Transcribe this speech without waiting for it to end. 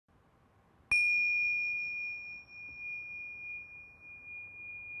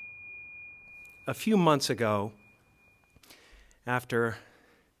a few months ago, after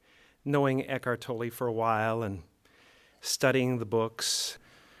knowing Eckhart Tolle for a while and studying the books,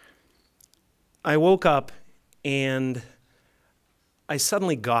 I woke up and I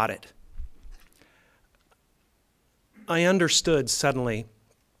suddenly got it. I understood suddenly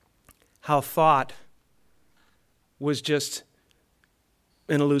how thought was just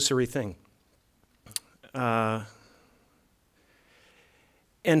an illusory thing. And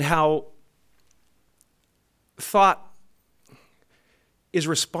how thought is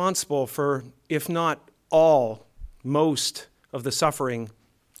responsible for, if not all, most of the suffering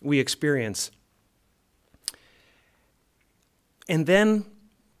we experience. And then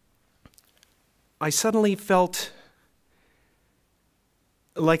I suddenly felt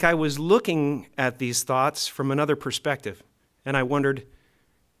like I was looking at these thoughts from another perspective. And I wondered,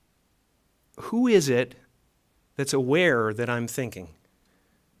 who is it that's aware that I'm thinking?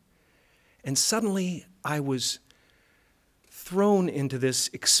 And suddenly I was thrown into this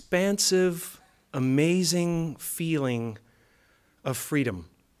expansive, amazing feeling of freedom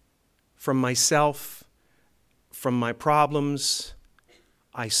from myself, from my problems.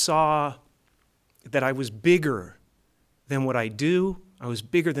 I saw that I was bigger than what I do. I was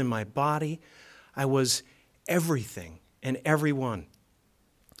bigger than my body. I was everything and everyone.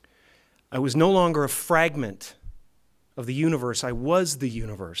 I was no longer a fragment of the universe. I was the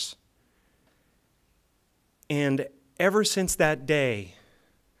universe. And ever since that day,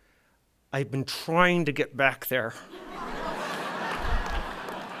 I've been trying to get back there.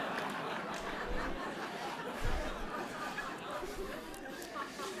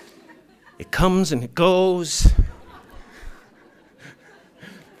 It comes and it goes.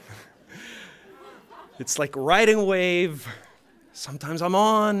 It's like riding a wave. Sometimes I'm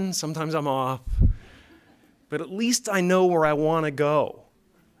on, sometimes I'm off. But at least I know where I want to go.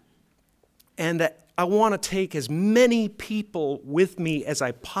 And that I want to take as many people with me as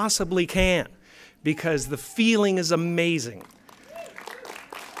I possibly can, because the feeling is amazing.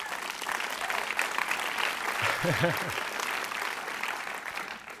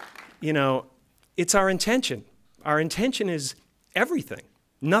 You know, it's our intention. Our intention is everything.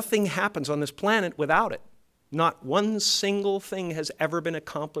 Nothing happens on this planet without it. Not one single thing has ever been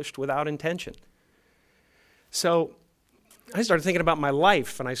accomplished without intention. So I started thinking about my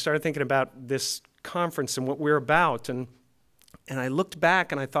life, and I started thinking about this conference and what we're about, and I looked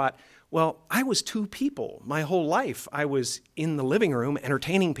back and I thought, well, I was two people my whole life. I was in the living room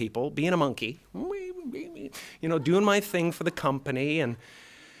entertaining people, being a monkey, you know, doing my thing for the company, and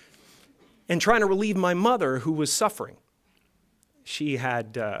trying to relieve my mother, who was suffering. She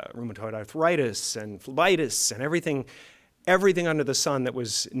had rheumatoid arthritis and phlebitis and everything under the sun that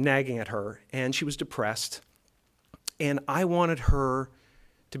was nagging at her, and she was depressed. And I wanted her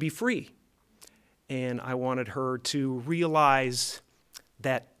to be free. And I wanted her to realize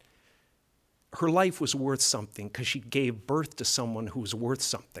that her life was worth something because she gave birth to someone who was worth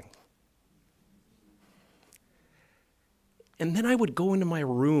something. And then I would go into my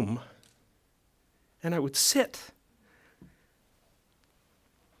room and I would sit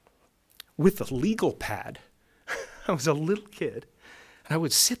with a legal pad. I was a little kid. And I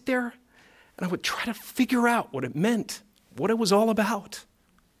would sit there and I would try to figure out what it meant, what it was all about.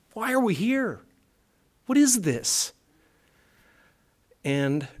 Why are we here? What is this?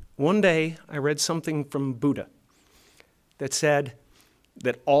 And one day I read something from Buddha that said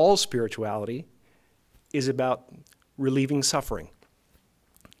that all spirituality is about relieving suffering.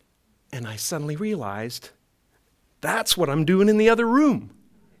 And I suddenly realized that's what I'm doing in the other room.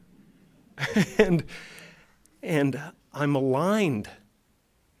 and I'm aligned.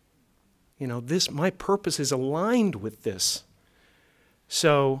 You know, my purpose is aligned with this.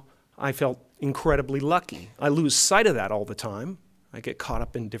 So I felt incredibly lucky. I lose sight of that all the time. I get caught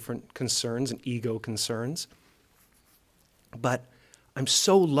up in different concerns and ego concerns. But I'm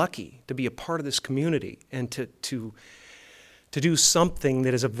so lucky to be a part of this community and to do something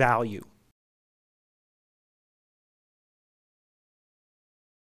that is of value.